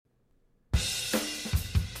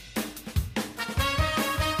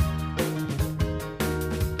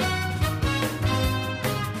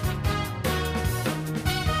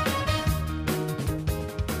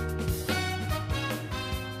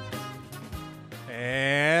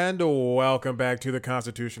And welcome back to the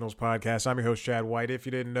Constitutionals Podcast. I'm your host, Chad White. If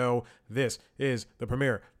you didn't know, this is the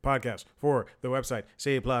premier podcast for the website,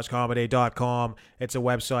 cpluscomedy.com. It's a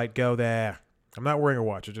website. Go there. I'm not wearing a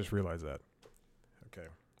watch. I just realized that. Okay.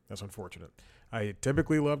 That's unfortunate. I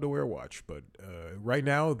typically love to wear a watch, but right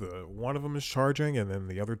now, one of them is charging, and then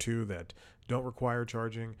the other two that don't require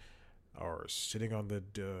charging are sitting on the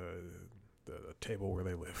table where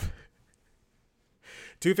they live.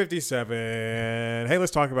 257. Hey,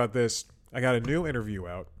 let's talk about this. I got a new interview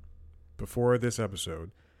out before this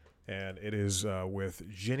episode, and it is with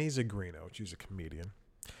Jenny Zagrino. She's a comedian,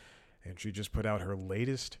 and she just put out her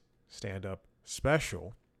latest stand-up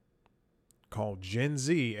special called Gen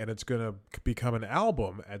Z, and it's going to become an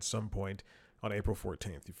album at some point on April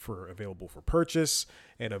 14th, available for purchase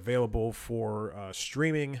and available for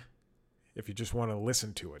streaming if you just want to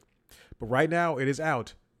listen to it. But right now, it is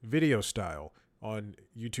out video style on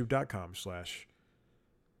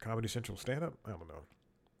youtube.com/Comedy Central Stand-Up. I don't know.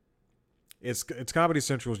 It's Comedy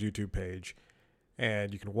Central's YouTube page,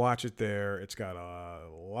 and you can watch it there. It's got a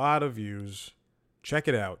lot of views. Check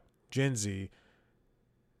it out. Gen Z.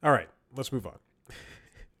 All right, let's move on.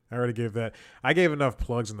 I already gave that. I gave enough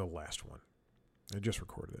plugs in the last one. I just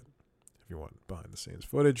recorded it. If you want behind-the-scenes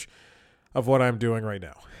footage of what I'm doing right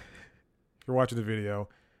now. If you're watching the video,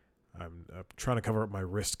 I'm trying to cover up my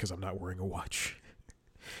wrist because I'm not wearing a watch.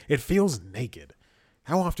 It feels naked.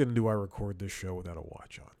 How often do I record this show without a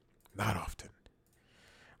watch on? Not often.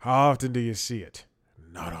 How often do you see it?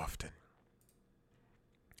 Not often.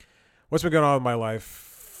 What's been going on with my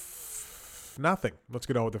life? Nothing. Let's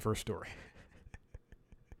get on with the first story.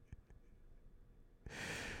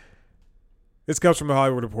 This comes from The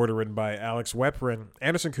Hollywood Reporter, written by Alex Weprin.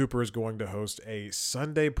 Anderson Cooper is going to host a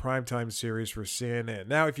Sunday primetime series for CNN.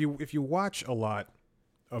 Now, if you watch a lot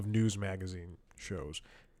of news magazine shows,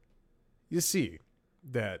 you see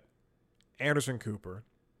that Anderson Cooper,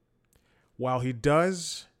 while he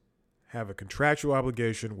does have a contractual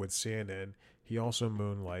obligation with CNN, he also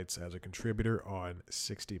moonlights as a contributor on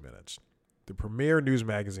 60 Minutes, the premier news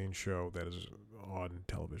magazine show that is on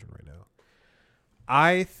television right now.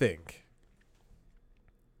 I think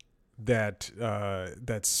that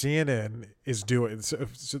CNN is doing so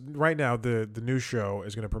right now. The new show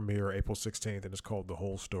is going to premiere April 16th, and it's called The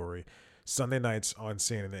Whole Story. Sunday nights on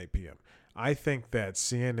CNN at 8 p.m. I think that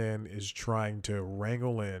CNN is trying to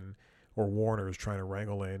wrangle in, or Warner is trying to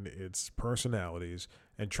wrangle in its personalities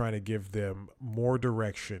and trying to give them more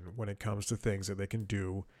direction when it comes to things that they can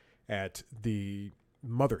do at the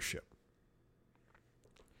mothership.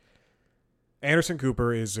 Anderson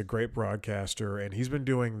Cooper is a great broadcaster, and he's been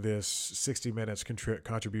doing this 60 Minutes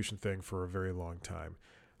contribution thing for a very long time.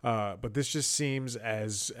 But this just seems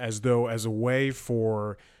as a way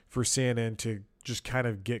for CNN to just kind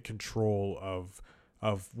of get control of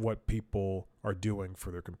what people are doing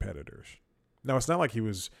for their competitors. Now, it's not like he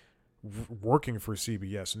was working for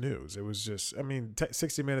CBS News. It was just,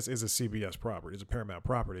 60 Minutes is a CBS property. It's a Paramount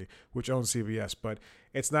property, which owns CBS, but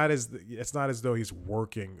it's not as though he's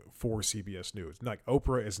working for CBS News. Like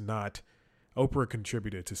Oprah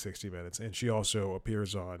contributed to 60 Minutes, and she also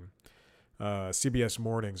appears on CBS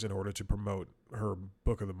Mornings in order to promote her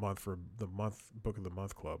book of the month for the Book of the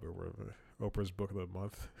Month Club, or whatever, Oprah's Book of the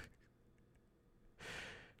Month,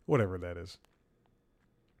 whatever that is.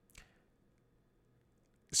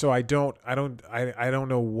 So I don't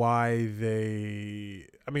know why they.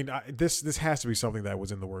 This has to be something that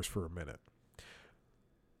was in the works for a minute.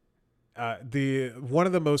 One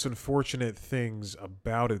of the most unfortunate things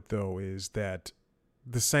about it, though, is that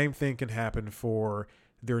the same thing can happen for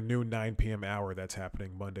their new 9 p.m. hour that's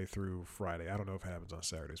happening Monday through Friday. I don't know if it happens on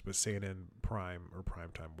Saturdays, but CNN Prime or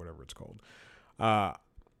Primetime, whatever it's called.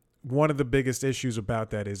 One of the biggest issues about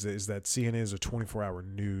that is that CNN is a 24-hour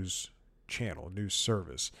news channel, news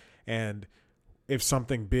service, and if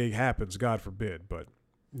something big happens, God forbid, but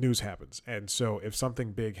news happens, and so if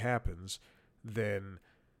something big happens, then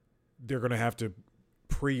they're going to have to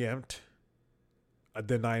preempt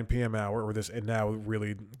the 9 p.m. hour, or this, and now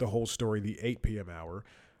really the whole story, the 8 p.m. hour,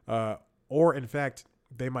 or in fact,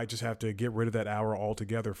 they might just have to get rid of that hour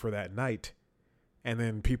altogether for that night, and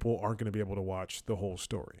then people aren't going to be able to watch the whole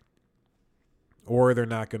story, or they're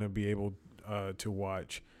not going to be able to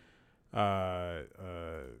watch the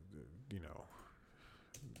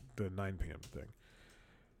 9 p.m. thing.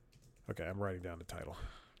 Okay, I'm writing down the title.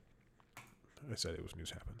 I said it was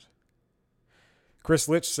News Happens. Chris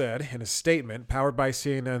Litch said in a statement, powered by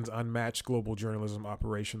CNN's unmatched global journalism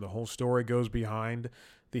operation, the whole story goes behind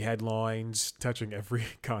the headlines, touching every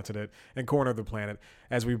continent and corner of the planet,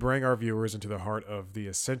 as we bring our viewers into the heart of the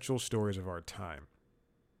essential stories of our time.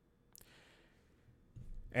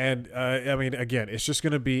 And I mean, again, it's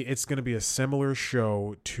gonna be a similar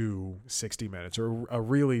show to 60 Minutes, or a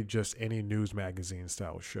really just any news magazine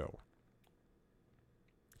style show.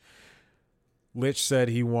 Litch said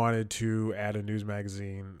he wanted to add a news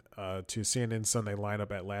magazine to CNN Sunday lineup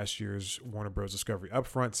at last year's Warner Bros. Discovery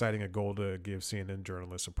Upfront, citing a goal to give CNN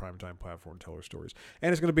journalists a primetime platform to tell their stories.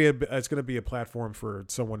 And it's going to be a platform for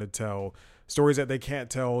someone to tell stories that they can't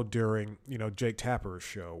tell during Jake Tapper's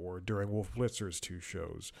show or during Wolf Blitzer's two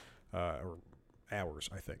shows or hours,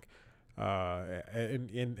 I think.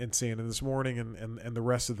 In CNN This Morning and the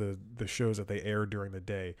rest of the shows that they air during the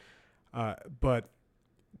day, but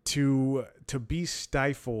to be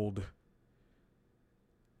stifled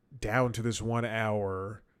down to this 1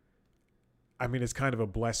 hour, I mean, it's kind of a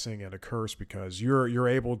blessing and a curse, because you're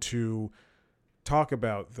able to talk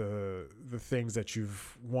about the things that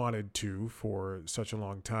you've wanted to for such a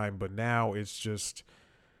long time, but now it's just,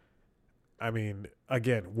 I mean,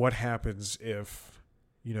 again, what happens if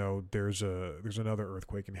there's another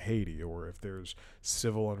earthquake in Haiti, or if there's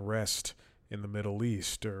civil unrest in the Middle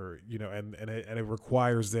East, or and it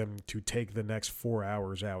requires them to take the next 4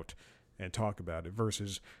 hours out and talk about it,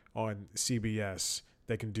 versus on CBS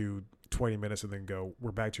they can do 20 minutes and then go,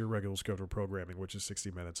 we're back to your regular scheduled programming, which is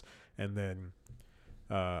 60 minutes, and then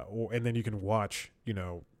you can watch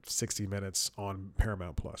 60 minutes on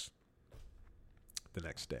Paramount Plus the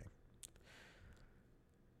next day.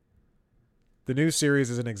 The new series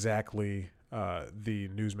isn't exactly the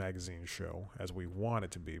news magazine show as we want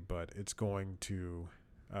it to be, but it's going to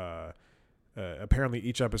apparently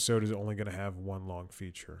each episode is only going to have one long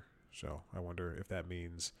feature. So I wonder if that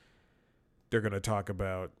means they're going to talk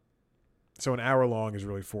about, so an hour long is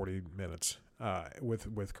really 40 minutes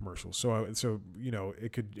with commercials. So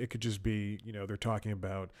it could just be they're talking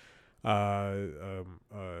about I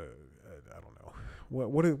don't know,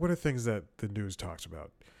 what are things that the news talks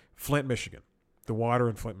about. Flint, Michigan. The water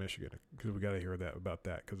in Flint, Michigan, because we got to hear about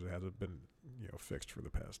that, because it hasn't been fixed for the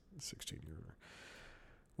past 16 years or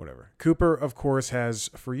whatever. Cooper, of course, has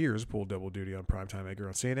for years pulled double duty on primetime anchor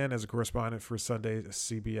on CNN as a correspondent for Sunday's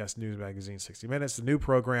CBS news magazine 60 Minutes. The new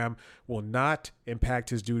program will not impact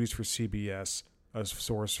his duties for CBS, a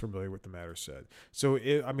source familiar with the matter said. So,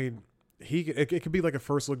 it could be like a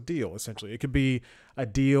first look deal, essentially. It could be a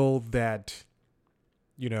deal that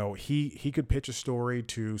he could pitch a story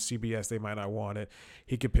to CBS, they might not want it.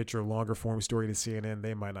 He could pitch a longer form story to CNN,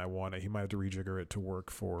 they might not want it. He might have to rejigger it to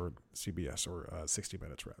work for CBS, or 60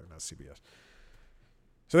 Minutes rather, not CBS.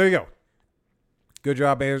 So there you go. Good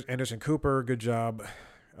job, Anderson Cooper. Good job,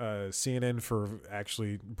 CNN, for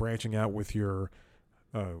actually branching out with your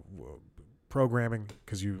programming,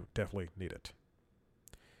 because you definitely need it.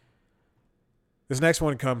 This next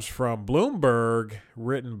one comes from Bloomberg,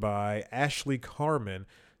 written by Ashley Carmen.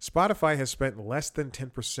 Spotify has spent less than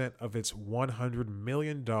 10% of its $100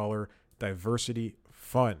 million diversity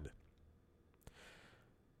fund.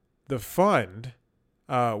 The fund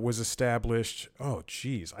was established,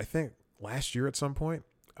 I think last year at some point.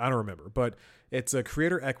 I don't remember, but it's a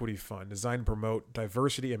creator equity fund designed to promote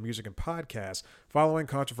diversity in music and podcasts, following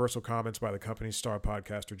controversial comments by the company's star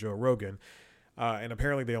podcaster Joe Rogan. And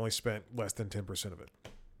apparently they only spent less than 10% of it.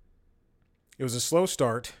 It was a slow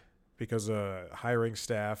start because of hiring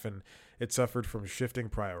staff, and it suffered from shifting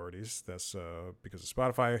priorities. That's because of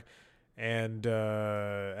Spotify. And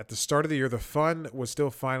at the start of the year, the fund was still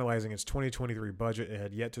finalizing its 2023 budget and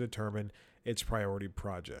had yet to determine its priority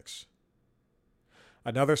projects.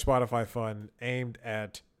 Another Spotify fund aimed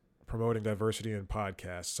at promoting diversity in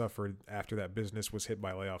podcasts suffered after that business was hit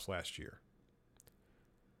by layoffs last year.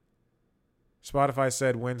 Spotify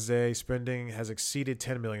said Wednesday spending has exceeded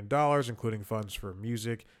 $10 million, including funds for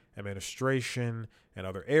music, administration, and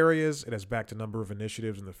other areas. It has backed a number of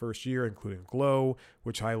initiatives in the first year, including Glow,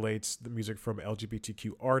 which highlights the music from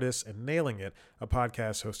LGBTQ artists, and Nailing It, a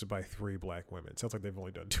podcast hosted by 3 black women. Sounds like they've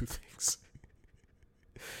only done 2 things.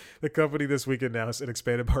 The company this week announced an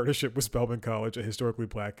expanded partnership with Spelman College, a historically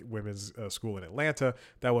black women's school in Atlanta,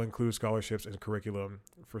 that will include scholarships and curriculum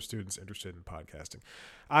for students interested in podcasting.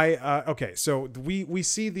 So we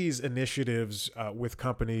see these initiatives with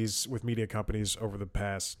companies, with media companies, over the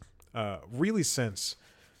past, really since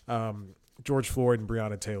George Floyd and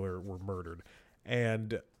Breonna Taylor were murdered,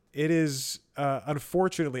 and it is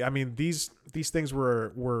unfortunately, I mean, these things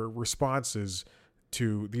were responses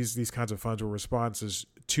to these kinds of funds, were responses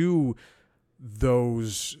to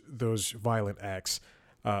those violent acts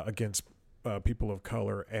against people of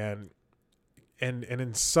color, and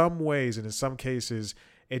in some ways and in some cases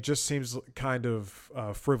it just seems kind of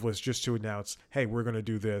frivolous just to announce, hey, we're going to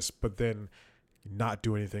do this, but then not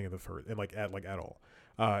do anything in the first, and at all.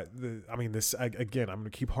 Again, I'm going to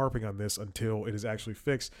keep harping on this until it is actually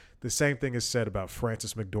fixed. The same thing is said about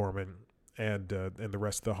Frances McDormand and the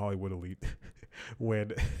rest of the Hollywood elite.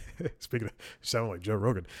 When speaking of sounding like Joe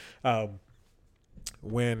Rogan,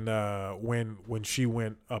 when she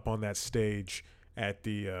went up on that stage at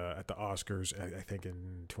the Oscars, I think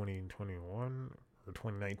in 2021 or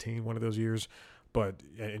 2019, one of those years. But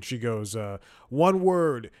and she goes, one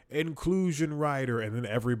word, inclusion writer, and then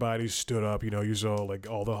everybody stood up. You saw like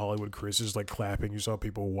all the Hollywood Chris's like clapping. You saw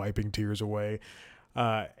people wiping tears away,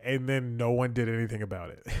 and then no one did anything about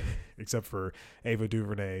it, except for Ava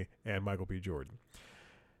DuVernay and Michael B. Jordan.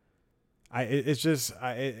 It's just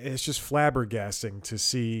flabbergasting to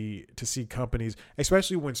see companies,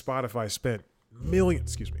 especially when Spotify spent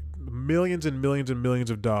millions and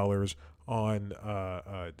millions of dollars on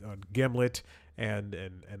Gimlet and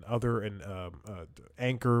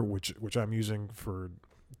Anchor, which I'm using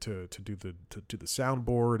to do the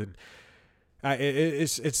soundboard, and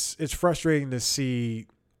it's frustrating to see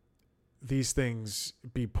these things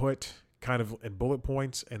be put kind of in bullet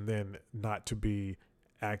points and then not to be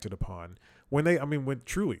acted upon.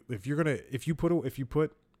 If you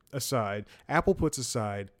put aside, Apple puts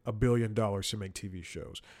aside $1 billion to make TV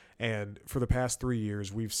shows. And for the past 3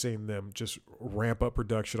 years, we've seen them just ramp up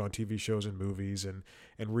production on TV shows and movies and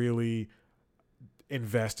really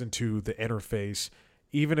invest into the interface,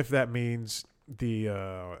 even if that means the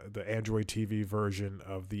Android TV version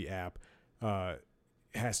of the app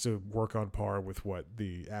has to work on par with what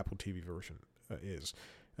the Apple TV version is,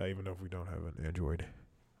 even though we don't have an Android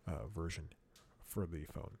version for the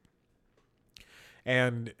phone.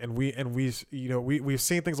 And we've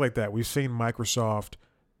seen things like that. We've seen Microsoft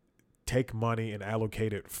take money and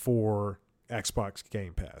allocate it for Xbox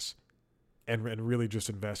Game Pass and really just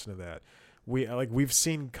invest into that. We've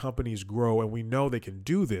seen companies grow, and we know they can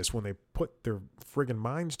do this when they put their friggin'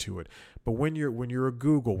 minds to it. But when you're a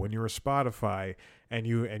Google, when you're a Spotify, and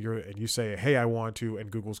you say, hey, I want to, in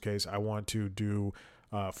Google's case, I want to do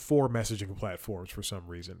 4 messaging platforms for some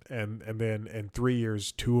reason, and then in 3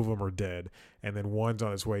 years 2 of them are dead, and then one's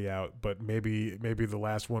on its way out, but maybe the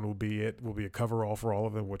last one will be a coverall for all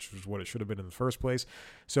of them, which is what it should have been in the first place.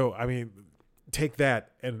 So I mean, take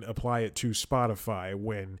that and apply it to Spotify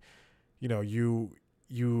when you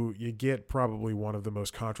get probably one of the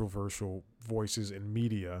most controversial voices in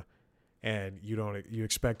media, and you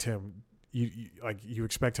expect him. You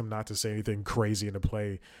expect him not to say anything crazy and to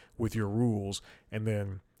play with your rules, and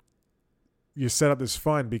then you set up this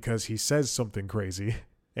fund because he says something crazy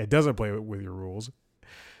and doesn't play with your rules,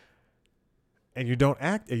 and you don't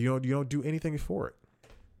do anything for it.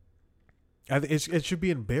 It should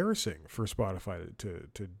be embarrassing for Spotify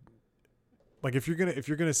to like, if you're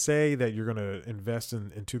gonna say that you're gonna invest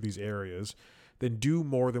into these areas, then do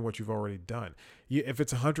more than what you've already done. If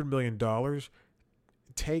it's $100 million,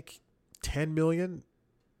 take 10 million,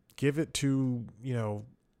 give it to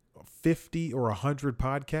 50 or 100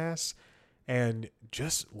 podcasts, and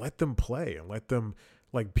just let them play, and let them,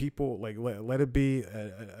 like, people, like, let it be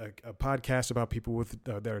a podcast about people with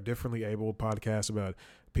that are differently abled, podcasts about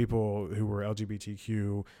people who are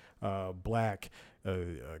LGBTQ, black,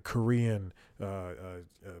 Korean,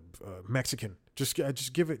 Mexican. Just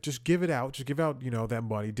give it out that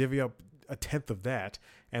money, divvy up a tenth of that,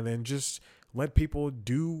 and then just let people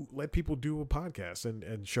do a podcast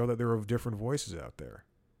and show that there are different voices out there.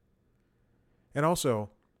 And also,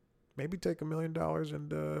 maybe take $1 million and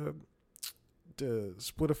to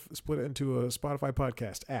split it into a Spotify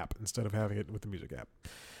podcast app instead of having it with the music app.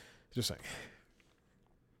 Just saying.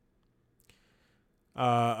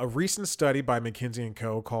 A recent study by McKinsey &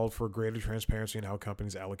 Co. called for greater transparency in how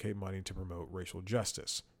companies allocate money to promote racial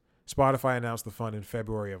justice. Spotify announced the fund in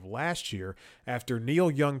February of last year after Neil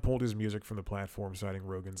Young pulled his music from the platform, citing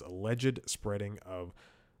Rogan's alleged spreading of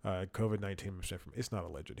COVID-19 misinformation. It's not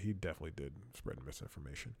alleged. He definitely did spread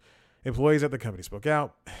misinformation. Employees at the company spoke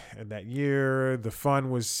out, and that year the fund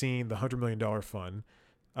was seen, the $100 million fund,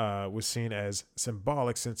 was seen as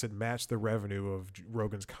symbolic since it matched the revenue of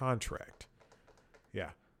Rogan's contract.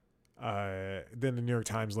 Yeah. Then the New York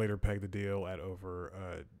Times later pegged the deal at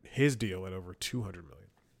his deal at over $200 million.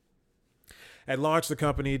 At launch, the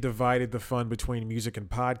company divided the fund between music and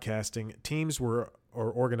podcasting. Teams were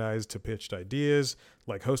organized to pitch ideas,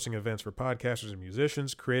 like hosting events for podcasters and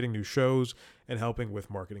musicians, creating new shows, and helping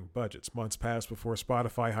with marketing budgets. Months passed before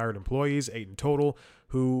Spotify hired employees, 8 in total,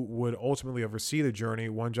 who would ultimately oversee the journey.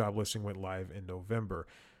 One job listing went live in November.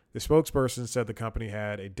 The spokesperson said the company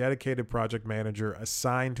had a dedicated project manager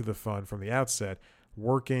assigned to the fund from the outset,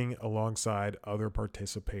 working alongside other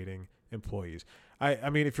participating employees.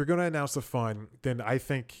 I mean, if you're going to announce the fund, then I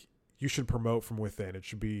think you should promote from within. It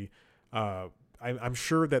should be, I'm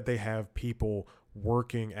sure that they have people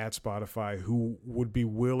working at Spotify who would be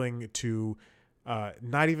willing to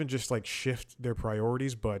not even just like shift their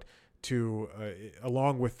priorities, but to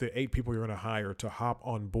along with the 8 people you're going to hire to hop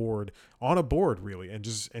on a board really, and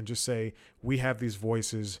just say, we have these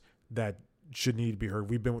voices that should need to be heard.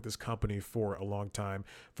 We've been with this company for a long time,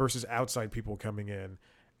 versus outside people coming in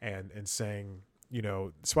and saying,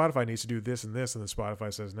 Spotify needs to do this and this, and then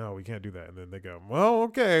Spotify says, no, we can't do that. And then they go, well,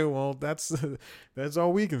 okay, well, that's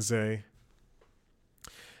all we can say.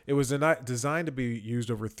 It was designed to be used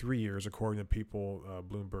over 3 years, according to people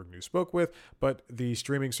Bloomberg News spoke with, but the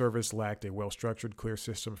streaming service lacked a well-structured, clear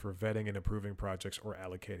system for vetting and approving projects or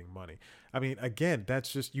allocating money. I mean, again,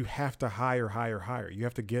 that's just, you have to hire. You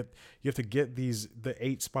have to get the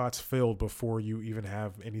 8 spots filled before you even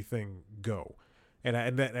have anything go. And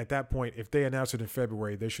at that point, if they announced it in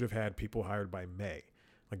February, they should have had people hired by May.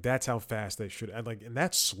 Like, that's how fast they should. And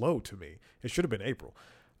that's slow to me. It should have been April.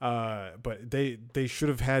 But they should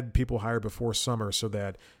have had people hired before summer, so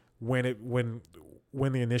that when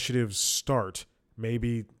the initiatives start,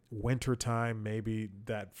 maybe winter time, maybe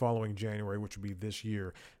that following January, which would be this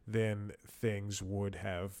year, then things would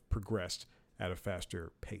have progressed at a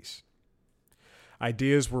faster pace.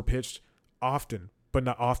 Ideas were pitched often, but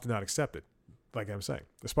not accepted. Like I'm saying,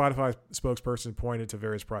 the Spotify spokesperson pointed to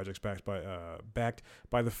various projects backed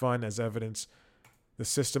by the fund as evidence the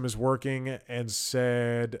system is working, and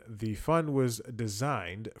said the fund was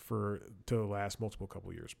designed to last multiple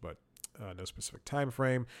couple years, but no specific time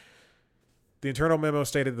frame. The internal memo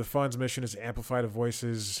stated the fund's mission is to amplify the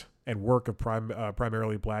voices and work of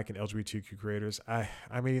primarily Black and LGBTQ creators. I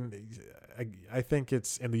think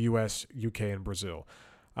it's in the U.S., UK, and Brazil.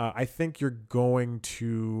 I think you're going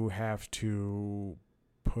to have to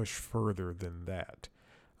push further than that,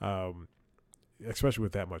 especially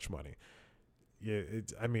with that much money. Yeah,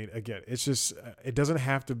 it's just, it doesn't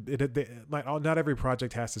have to. Not every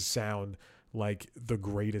project has to sound like the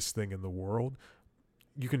greatest thing in the world.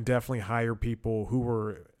 You can definitely hire people who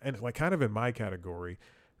were, and like kind of in my category,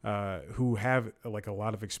 who have like a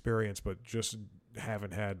lot of experience, but just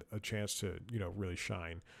haven't had a chance to really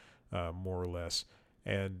shine, more or less.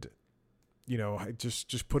 And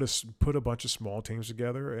just put a bunch of small teams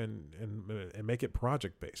together and make it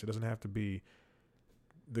project based. It doesn't have to be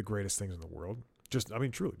the greatest things in the world.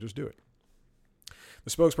 Truly, just do it. The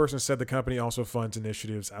spokesperson said the company also funds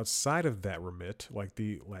initiatives outside of that remit, like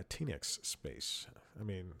the Latinx space.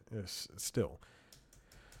 Still.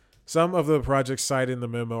 Some of the projects cited in the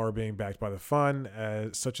memo are being backed by the fund,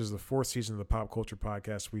 such as the 4th season of the Pop Culture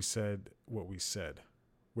Podcast, We Said What We Said,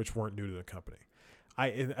 which weren't new to the company.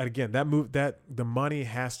 The money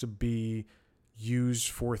has to be used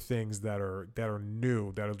for things that are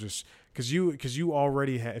new, that'll just, because you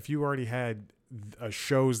already had, if you already had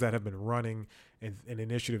shows that have been running and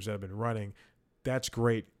initiatives that have been running, that's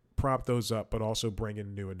great. Prop those up, but also bring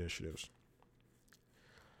in new initiatives.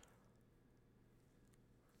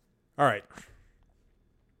 All right,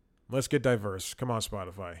 let's get diverse. Come on,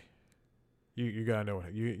 Spotify. You gotta know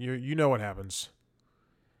what you know what happens.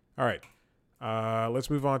 All right. Let's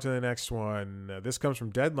move on to the next one. This comes from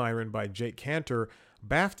Deadline, written by Jake Cantor.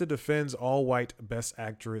 BAFTA defends all-white Best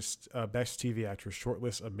TV Actress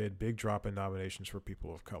shortlist amid big drop in nominations for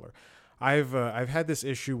people of color. I've had this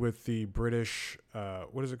issue with the British,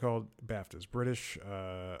 what is it called? BAFTAs, British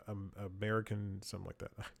American, something like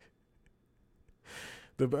that.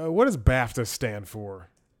 What does BAFTA stand for?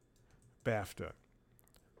 BAFTA.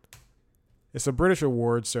 It's a British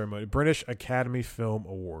awards ceremony, British Academy Film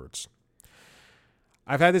Awards.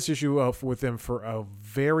 I've had this issue with them for a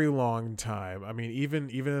very long time. I mean, even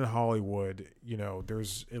in Hollywood,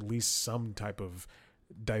 there's at least some type of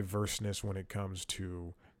diverseness when it comes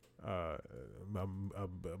to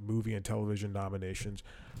movie and television nominations.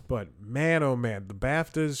 But man, oh man, the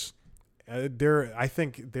BAFTAs, I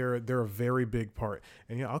think they're a very big part.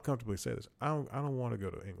 And I'll comfortably say this: I don't want to go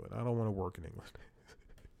to England. I don't want to work in England.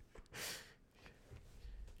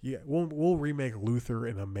 Yeah, we'll remake Luther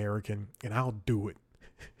in American, and I'll do it.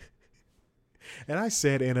 And I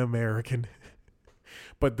said in American.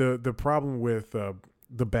 But the problem with the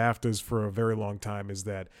BAFTAs for a very long time is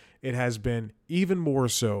that it has been, even more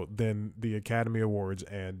so than the Academy Awards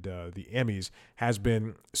and the Emmys, has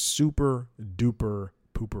been super duper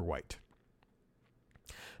pooper white.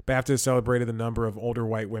 BAFTA celebrated the number of older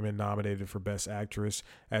white women nominated for Best Actress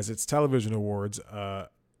at its television awards,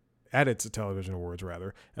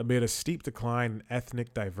 amid a steep decline in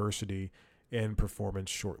ethnic diversity in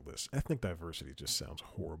performance shortlists. Ethnic diversity just sounds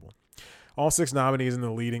horrible. All 6 nominees in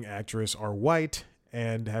the leading actress are white,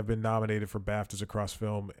 and have been nominated for BAFTAs across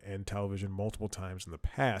film and television multiple times in the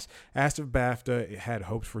past. Asked if BAFTA had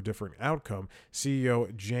hopes for a different outcome,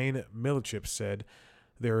 CEO Jane Millichip said,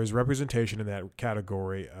 "There is representation in that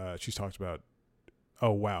category." She's talked about,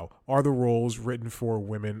 oh, wow, are the roles written for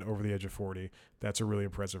women over the age of 40? That's a really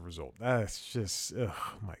impressive result. That's just, oh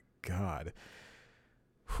my God.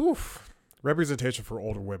 Whew. Representation for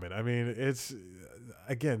older women. I mean, it's,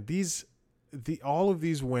 again, all of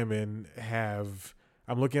these women have,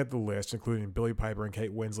 I'm looking at the list, including Billie Piper and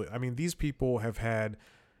Kate Winslet. I mean, these people have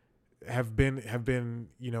been,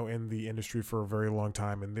 you know, in the industry for a very long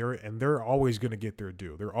time, and they're always going to get their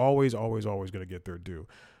due. They're always going to get their due.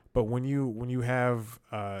 But when you have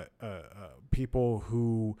people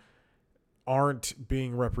who aren't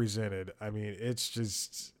being represented, I mean,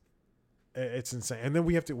 it's insane. And then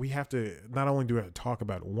we have to not only do we have to talk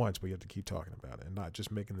about it once, but we have to keep talking about it and not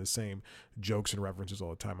just making the same jokes and references all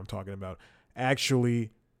the time. I'm talking about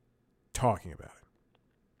actually talking about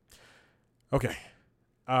it. Okay.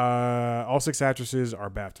 All 6 actresses are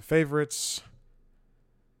BAFTA favorites.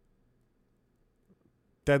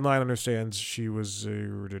 Deadline understands she was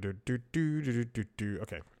okay.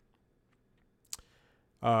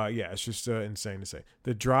 Yeah, it's just insane to say.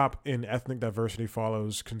 The drop in ethnic diversity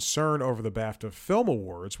follows concern over the BAFTA Film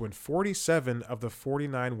Awards when 47 of the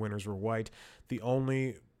 49 winners were white. The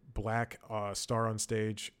only black star on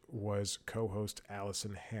stage was co-host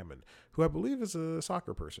Allison Hammond, who I believe is a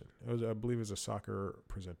soccer person. I believe is a soccer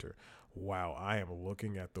presenter. Wow, I am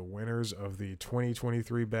looking at the winners of the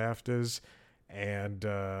 2023 BAFTAs. And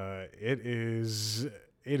it is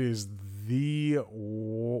the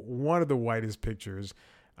one of the whitest pictures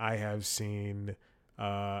I have seen in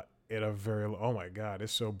a very, oh my God,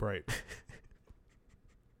 it's so bright.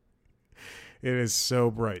 It is so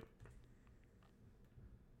bright.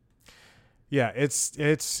 Yeah, it's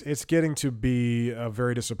getting to be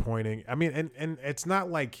very disappointing. I mean, and it's not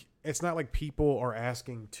like people are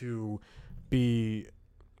asking to be.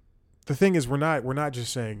 The thing is, we're not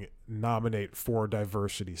just saying nominate for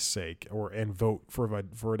diversity's sake and vote for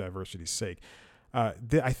diversity's sake.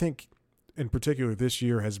 I think, in particular, this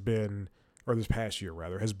past year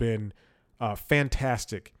rather, has been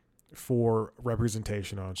fantastic for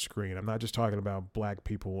representation on screen. I'm not just talking about black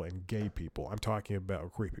people and gay people. I'm talking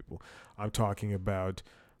about queer people. I'm talking about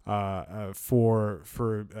for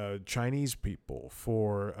Chinese people,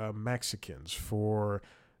 for Mexicans, for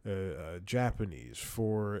Japanese,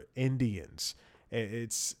 for Indians. I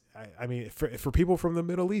mean, for people from the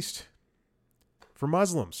Middle East, for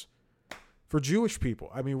Muslims, for Jewish people.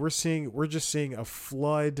 I mean, we're just seeing a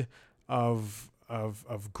flood of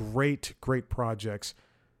great projects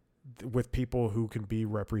with people who can be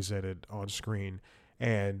represented on screen,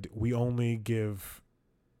 and we only give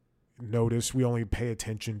notice. We only pay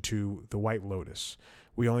attention to the White Lotus.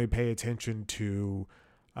 We only pay attention to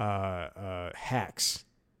Hacks.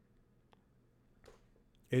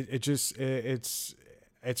 It's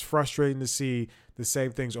frustrating to see the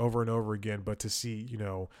same things over and over again, but to see, you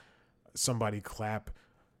know, somebody clap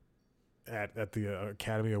at the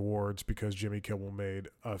Academy Awards because Jimmy Kimmel made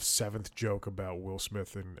a 7th joke about Will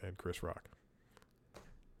Smith and Chris Rock.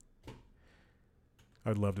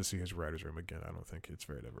 I'd love to see his writer's room again. I don't think it's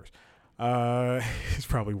very diverse. It's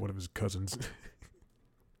probably one of his cousins.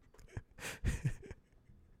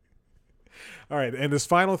 All right, and this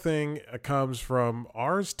final thing comes from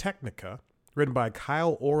Ars Technica, written by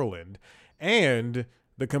Kyle Orland, and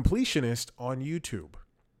The Completionist on YouTube.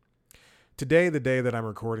 Today, the day that I'm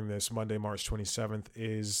recording this, Monday, March 27th,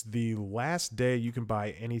 is the last day you can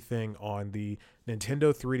buy anything on the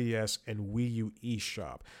Nintendo 3DS and Wii U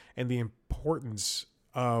eShop. And the importance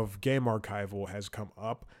of game archival has come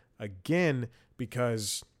up again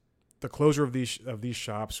because the closure of these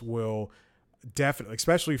shops will definitely,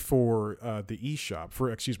 especially for the eShop,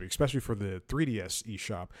 especially for the 3DS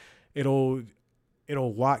eShop, it'll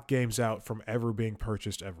lock games out from ever being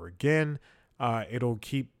purchased ever again. It'll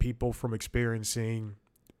keep people from experiencing,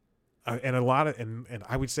 and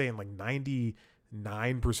I would say in like 99%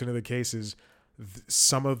 of the cases,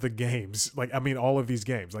 some of the games, like, I mean, all of these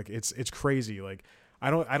games, like it's crazy. Like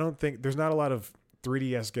I don't think there's not a lot of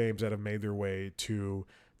 3DS games that have made their way to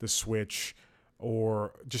the Switch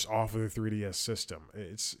or just off of the 3DS system.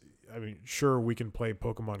 I mean, sure, we can play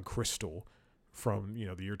Pokemon Crystal from, you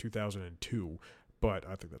know, the year 2002, but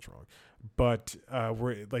I think that's wrong. But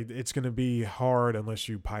it's going to be hard unless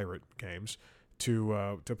you pirate games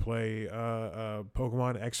to play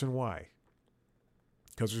Pokemon X and Y,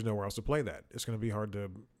 because there's nowhere else to play that. It's going to be hard to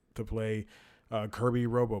play Kirby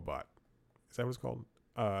Robobot. Is that what it's called?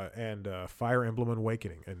 And Fire Emblem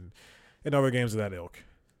Awakening and other games of that ilk.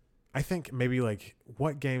 I think maybe like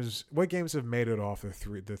what games have made it off the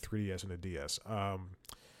 3DS and the DS.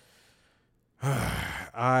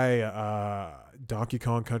 Donkey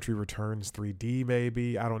Kong Country Returns 3D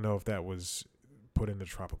maybe. I don't know if that was put into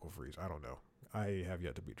Tropical Freeze. I don't know. I have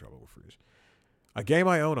yet to beat Tropical Freeze. A game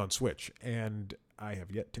I own on Switch, and I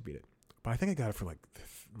have yet to beat it. But I think I got it for like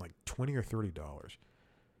 $20 or $30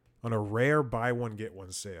 on a rare buy one get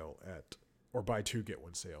one sale or buy two get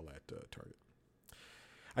one sale at Target.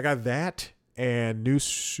 I got that and New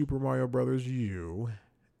Super Mario Brothers U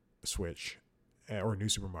Switch, or New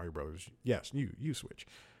Super Mario Brothers. Yes, U Switch,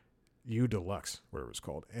 U Deluxe, whatever it's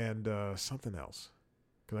called, and something else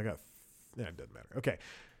because I got. It doesn't matter. Okay.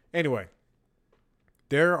 Anyway,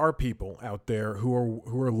 there are people out there who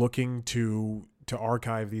are looking to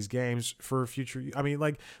archive these games for future. I mean,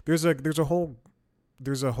 like there's a whole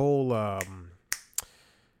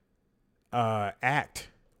act.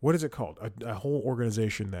 What is it called? A whole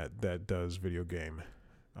organization that does video game,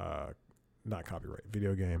 not copyright,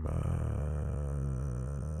 video game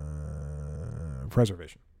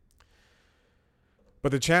preservation.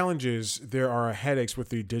 But the challenge is there are headaches with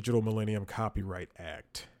the Digital Millennium Copyright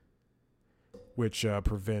Act, which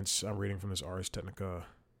prevents, I'm reading from this Ars Technica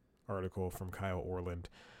article from Kyle Orland,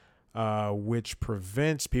 which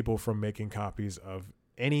prevents people from making copies of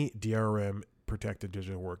any DRM protected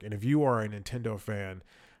digital work. And if you are a Nintendo fan,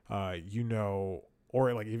 you know,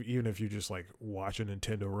 or like even if you just like watch a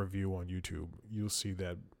Nintendo review on YouTube, you'll see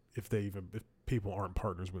that if people aren't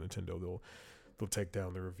partners with Nintendo, they'll take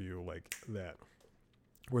down the review like that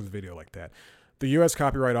or the video like that. The U.S.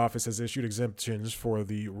 Copyright Office has issued exemptions for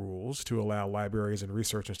the rules to allow libraries and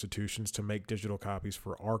research institutions to make digital copies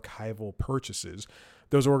for archival purchases.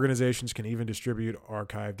 Those organizations can even distribute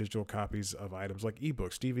archived digital copies of items like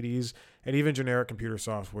ebooks, DVDs, and even generic computer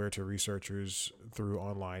software to researchers through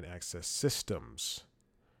online access systems.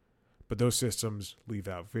 But those systems leave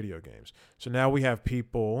out video games. So now we have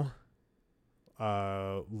people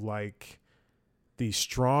like the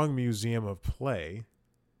Strong Museum of Play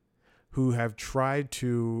who have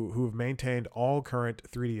maintained all current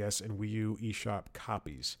 3DS and Wii U eShop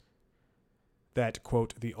copies. That,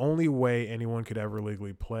 quote, the only way anyone could ever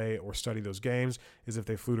legally play or study those games is if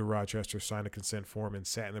they flew to Rochester, signed a consent form, and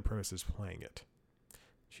sat in the premises playing it.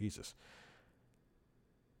 Jesus.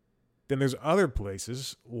 Then there's other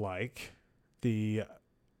places like the,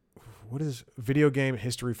 Video Game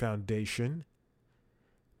History Foundation,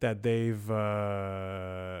 that they've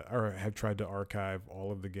or have tried to archive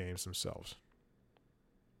all of the games themselves.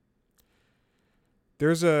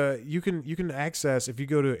 There's you can access, if you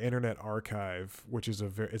go to Internet Archive, which is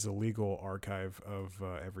it's a legal archive of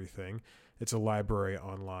everything. It's a library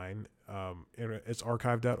online. It's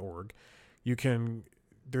archive.org.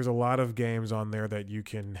 There's a lot of games on there that you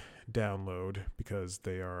can download because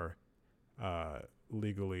they are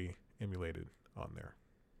legally emulated on there.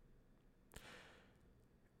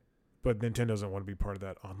 But Nintendo doesn't want to be part of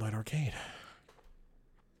that online arcade.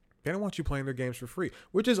 They don't want you playing their games for free,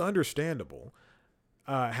 which is understandable.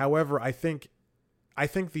 However, I think I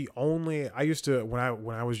used to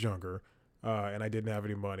when I was younger, and I didn't have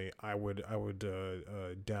any money, I would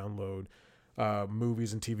download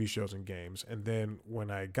movies and TV shows and games, and then when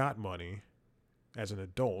I got money, as an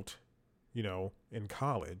adult, in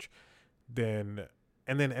college, then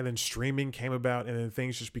streaming came about, and then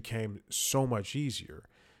things just became so much easier.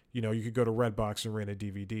 You could go to Redbox and rent a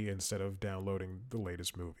DVD instead of downloading the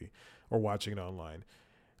latest movie or watching it online.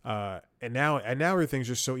 And now everything's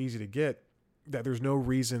just so easy to get that there's no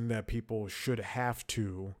reason that people should have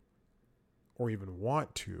to or even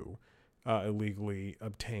want to illegally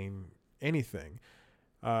obtain anything.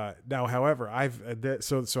 Now, however, I've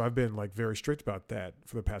been like very strict about that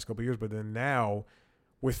for the past couple of years, but then now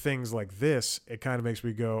with things like this, it kind of makes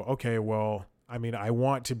me go, okay, well, I mean, I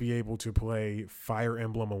want to be able to play Fire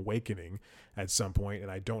Emblem Awakening at some point, and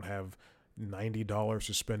I don't have $90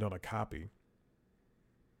 to spend on a copy.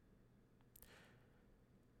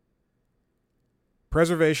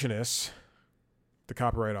 Preservationists, the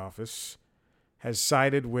Copyright Office, has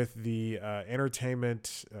sided with the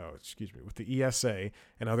with the ESA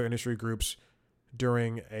and other industry groups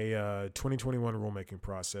during a 2021 rulemaking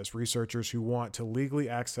process. Researchers who want to legally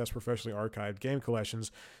access professionally archived game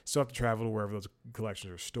collections still have to travel to wherever those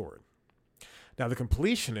collections are stored. Now, the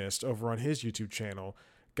Completionist over on his YouTube channel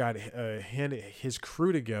got his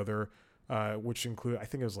crew together, which include, I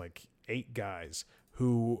think it was like 8 guys,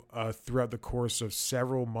 who throughout the course of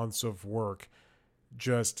several months of work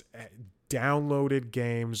just downloaded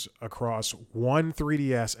games across one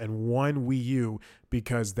 3DS and one Wii U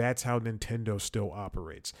because that's how Nintendo still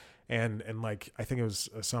operates. and like I think it was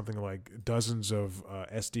something like dozens of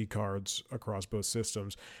SD cards across both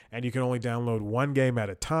systems, and you can only download one game at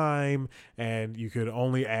a time, and you could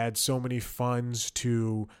only add so many funds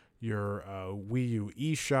to your Wii U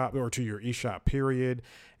eShop or to your eShop period,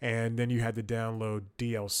 and then you had to download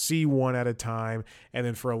DLC one at a time, and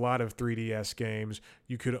then for a lot of 3DS games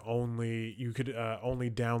you could only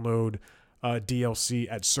download DLC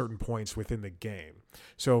at certain points within the game.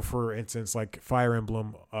 So for instance, like Fire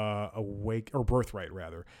Emblem Awake or Birthright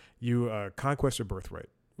rather, you Conquest or Birthright,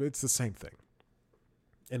 it's the same thing.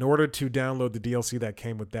 In order to download the DLC that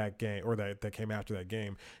came with that game or that came after that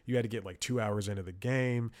game, you had to get like 2 hours into the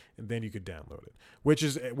game and then you could download it, which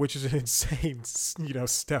is an insane,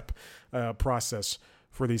 step process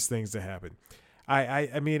for these things to happen.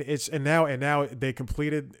 I mean it's and now they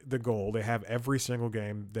completed the goal. They have every single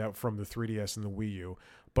game that from the 3DS and the Wii U,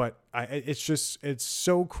 but it's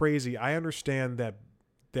so crazy. I understand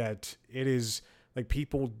that it is like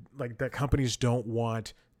people like that companies don't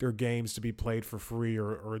want their games to be played for free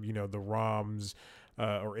or the ROMs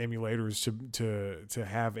or emulators to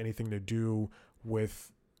have anything to do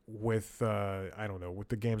with I don't know, with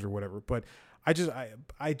the games or whatever. But I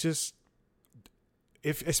just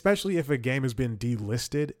especially if a game has been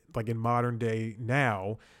delisted like in modern day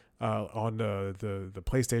now on the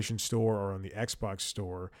PlayStation Store or on the Xbox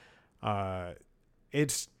Store,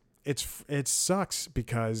 it sucks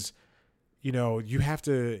because you have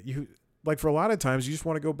to like for a lot of times you just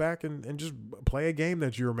want to go back and just play a game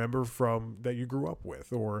that you remember from that you grew up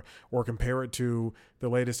with or compare it to the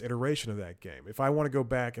latest iteration of that game. If I want to go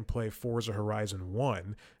back and play Forza Horizon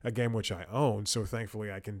 1, a game which I own, so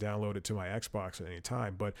thankfully I can download it to my Xbox at any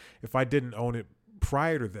time. But if I didn't own it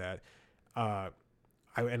prior to that, I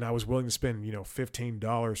was willing to spend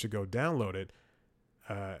 $15 to go download it,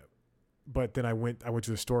 but then I went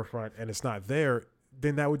to the storefront and it's not there,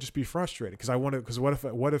 then that would just be frustrating because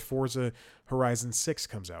what if Forza Horizon 6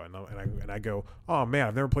 comes out and I go, oh man,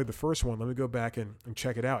 I've never played the first one, let me go back and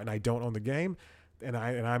check it out, and I don't own the game and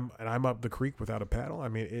I'm up the creek without a paddle. I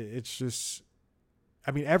mean it's just,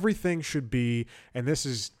 I mean everything should be, and this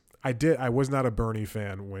is I was not a Bernie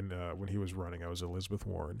fan when he was running. I was Elizabeth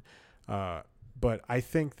Warren, but I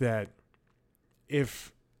think that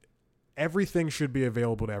if everything should be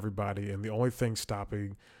available to everybody, and the only thing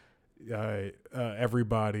stopping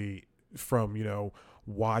everybody from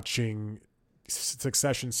watching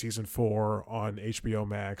Succession season 4 on HBO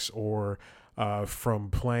Max or from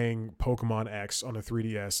playing Pokemon X on a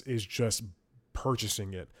 3DS is just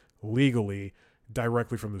purchasing it legally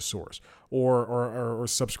directly from the source or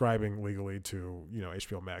subscribing legally to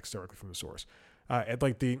HBO Max directly from the source.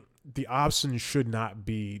 Like the option should not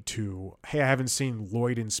be to, hey, I haven't seen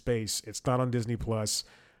Lloyd in Space, it's not on Disney Plus,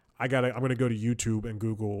 I'm gonna go to YouTube and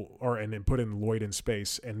Google and then put in Lloyd in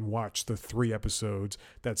Space and watch the 3 episodes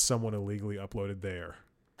that someone illegally uploaded there.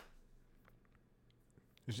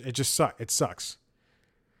 It just sucks. It sucks.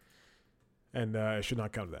 And it should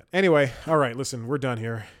not come to that. Anyway, all right, listen, we're done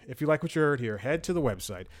here. If you like what you heard here, head to the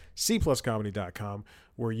website, cpluscomedy.com,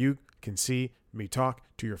 where you can see me talk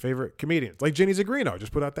to your favorite comedians. Like Jenny Zagrino,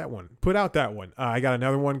 just put out that one. I got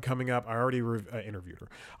another one coming up. I already interviewed her.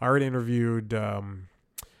 I already interviewed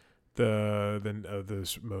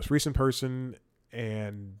the most recent person,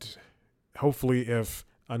 and hopefully if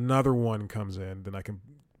another one comes in, then I can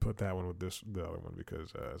put that one with the other one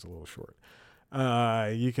because it's a little short.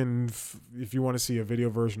 You can, if you want to see a video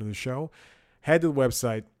version of the show, head to the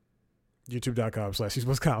website,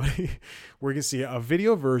 youtube.com/cpluscomedy, where you can see a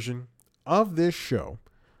video version of this show.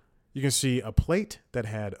 You can see a plate that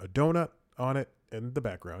had a donut on it in the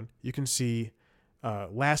background. You can see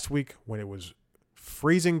last week when it was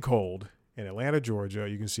freezing cold in Atlanta, Georgia,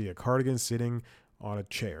 you can see a cardigan sitting on a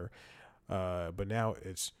chair. But now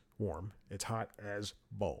it's warm. It's hot as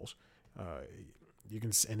balls. You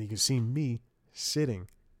can see me sitting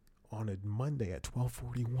on a Monday at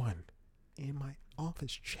 12:41 in my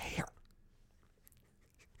office chair.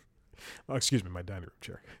 Oh, excuse me, my dining room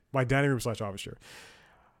chair. My dining room / office chair.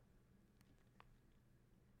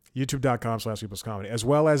 YouTube.com/cpluscomedy, as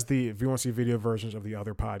well as if you want to see video versions of the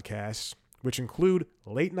other podcasts, which include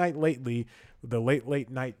Late Night Lately, the Late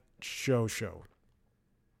Night Show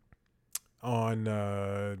on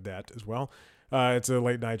that as well. It's a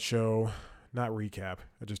late night show, not recap.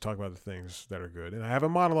 I just talk about the things that are good. And I have a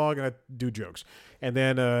monologue and I do jokes. And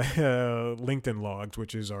then LinkedIn Logs,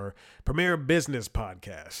 which is our premier business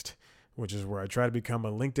podcast, which is where I try to become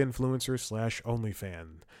a LinkedIn influencer /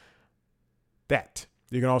 OnlyFan. That.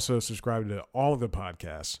 You can also subscribe to all of the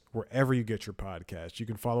podcasts wherever you get your podcasts. You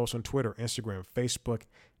can follow us on Twitter, Instagram, Facebook,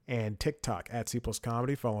 and TikTok at C Plus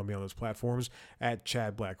Comedy. Follow me on those platforms at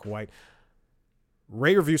Chad Black White.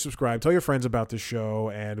 Rate, review, subscribe. Tell your friends about the show,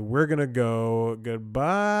 and we're going to go.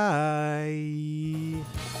 Goodbye.